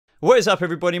What is up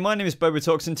everybody, my name is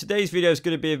BobaTalks and today's video is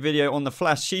going to be a video on The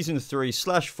Flash Season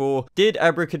 3/4. Did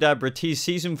Abracadabra tease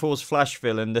Season 4's Flash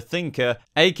villain, the Thinker,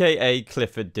 aka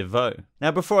Clifford DeVoe? Now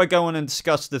before I go on and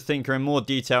discuss the Thinker in more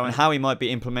detail and how he might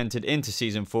be implemented into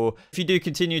Season 4, if you do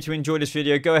continue to enjoy this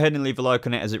video, go ahead and leave a like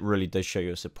on it as it really does show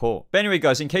your support. But anyway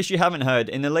guys, in case you haven't heard,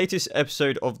 in the latest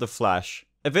episode of The Flash,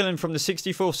 a villain from the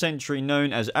 64th century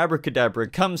known as Abracadabra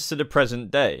comes to the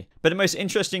present day. But the most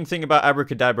interesting thing about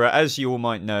Abracadabra, as you all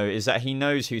might know, is that he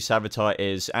knows who Savitar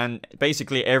is and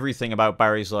basically everything about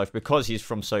Barry's life because he's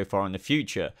from so far in the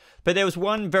future. But there was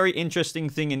one very interesting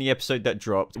thing in the episode that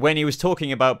dropped when he was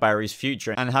talking about Barry's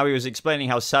future and how he was explaining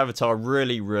how Savitar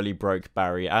really broke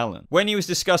Barry Allen. When he was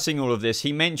discussing all of this,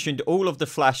 he mentioned all of the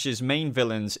Flash's main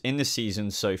villains in the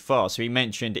season so far. So he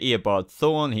mentioned Eobard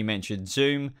Thawne, he mentioned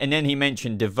Zoom, and then he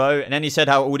mentioned DeVoe, and then he said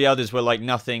how all the others were like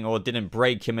nothing or didn't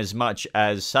break him as much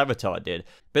as Savitar did.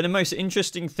 But the most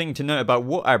interesting thing to note about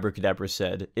what Abracadabra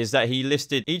said is that he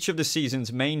listed each of the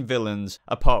season's main villains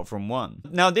apart from one.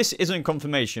 Now this isn't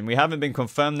confirmation, we haven't been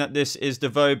confirmed that this is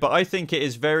DeVoe, but I think it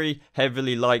is very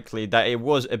heavily likely that it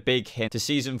was a big hint to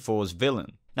Season 4's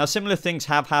villain. Now similar things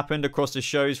have happened across the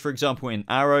shows. For example, in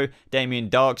Arrow, Damien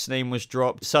Darhk's name was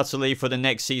dropped subtly for the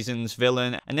next season's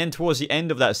villain, and then towards the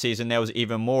end of that season there was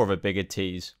even more of a bigger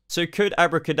tease. So could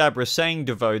Abracadabra saying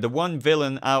DeVoe, the one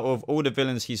villain out of all the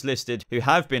villains he's listed who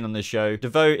have been on the show,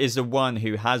 DeVoe is the one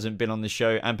who hasn't been on the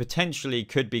show and potentially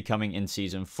could be coming in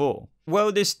Season 4?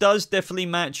 Well, this does definitely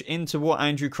match into what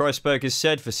Andrew Kreisberg has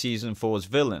said for Season 4's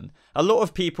villain. A lot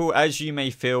of people, as you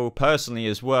may feel personally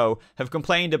as well, have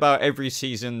complained about every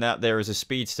season that there is a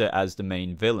speedster as the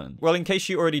main villain. Well, in case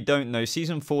you already don't know,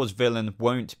 Season 4's villain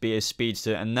won't be a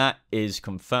speedster, and that is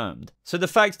confirmed. So the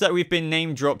fact that we've been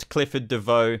name dropped Clifford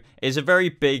DeVoe is a very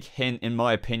big hint in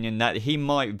my opinion that he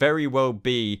might very well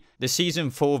be the Season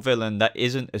 4 villain that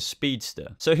isn't a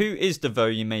speedster. So who is DeVoe,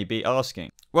 you may be asking?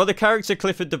 Well, the character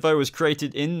Clifford DeVoe was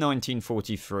created in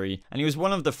 1943 and he was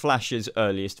one of the Flash's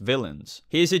earliest villains.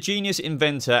 He is a genius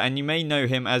inventor and you may know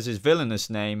him as his villainous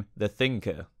name, the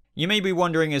Thinker. You may be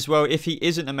wondering as well, if he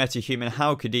isn't a metahuman,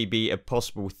 how could he be a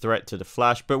possible threat to the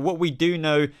Flash? But what we do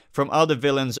know from other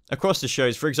villains across the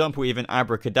shows, for example even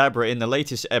Abracadabra in the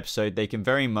latest episode, they can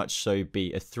very much so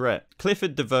be a threat.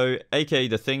 Clifford DeVoe, aka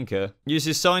the Thinker,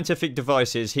 uses scientific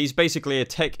devices. He's basically a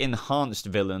tech-enhanced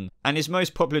villain, and his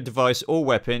most popular device or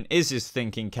weapon is his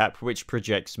thinking cap, which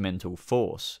projects mental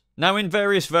force. Now in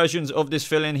various versions of this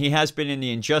villain, he has been in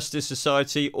the Injustice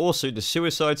Society, also the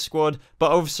Suicide Squad,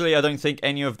 but obviously I don't think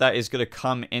any of that is going to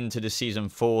come into the Season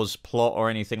 4's plot or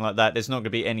anything like that. There's not going to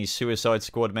be any Suicide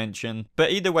Squad mention.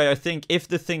 But either way, I think if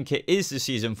the Thinker is the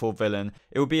Season 4 villain,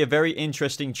 it will be a very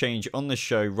interesting change on the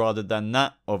show rather than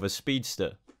that of a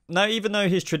speedster. Now, even though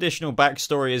his traditional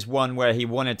backstory is one where he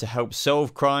wanted to help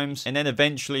solve crimes, and then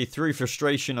eventually through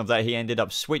frustration of that he ended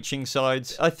up switching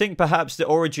sides, I think perhaps the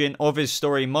origin of his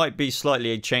story might be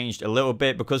slightly changed a little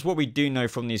bit, because what we do know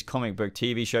from these comic book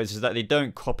TV shows is that they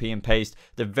don't copy and paste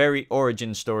the very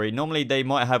origin story. Normally they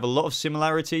might have a lot of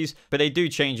similarities, but they do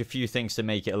change a few things to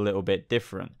make it a little bit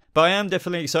different. But I am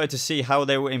definitely excited to see how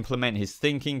they will implement his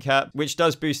thinking cap, which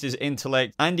does boost his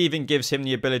intellect and even gives him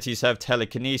the ability to have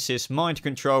telekinesis, mind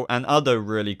control, and other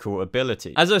really cool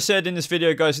abilities. As I said in this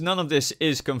video guys, none of this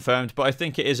is confirmed, but I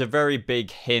think it is a very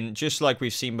big hint, just like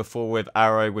we've seen before with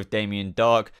Arrow with Damien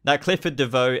Darhk, that Clifford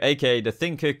DeVoe, aka the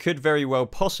Thinker, could very well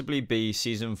possibly be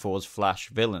Season 4's Flash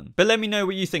villain. But let me know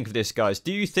what you think of this guys.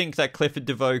 Do you think that Clifford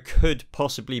DeVoe could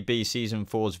possibly be Season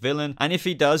 4's villain? And if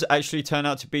he does actually turn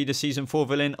out to be the Season 4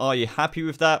 villain, are you happy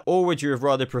with that, or would you have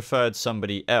rather preferred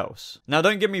somebody else? Now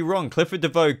don't get me wrong, Clifford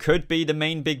DeVoe could be the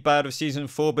main big bad of Season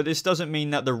 4, but this doesn't mean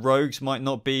that the Rogues might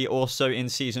not be also in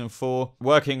Season 4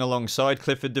 working alongside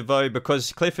Clifford DeVoe,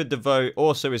 because Clifford DeVoe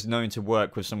also is known to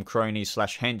work with some cronies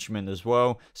 / henchmen as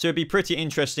well. So it'd be pretty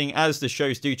interesting as the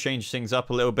shows do change things up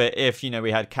a little bit if, you know,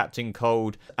 we had Captain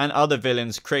Cold and other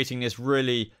villains creating this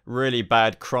really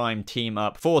bad crime team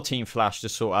up for Team Flash to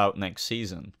sort out next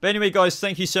season. But anyway guys,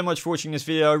 thank you so much for watching this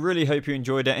video. I really hope you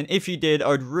enjoyed it, and if you did, I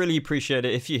would really appreciate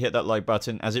it if you hit that like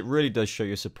button, as it really does show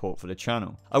your support for the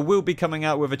channel. I will be coming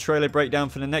out with a trailer breakdown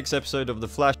for the next episode of The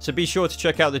Flash, so be sure to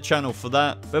check out the channel for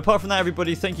that. But apart from that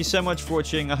everybody, thank you so much for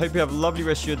watching. I hope you have a lovely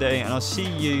rest of your day, and I'll see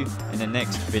you in the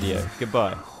next video.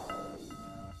 Goodbye.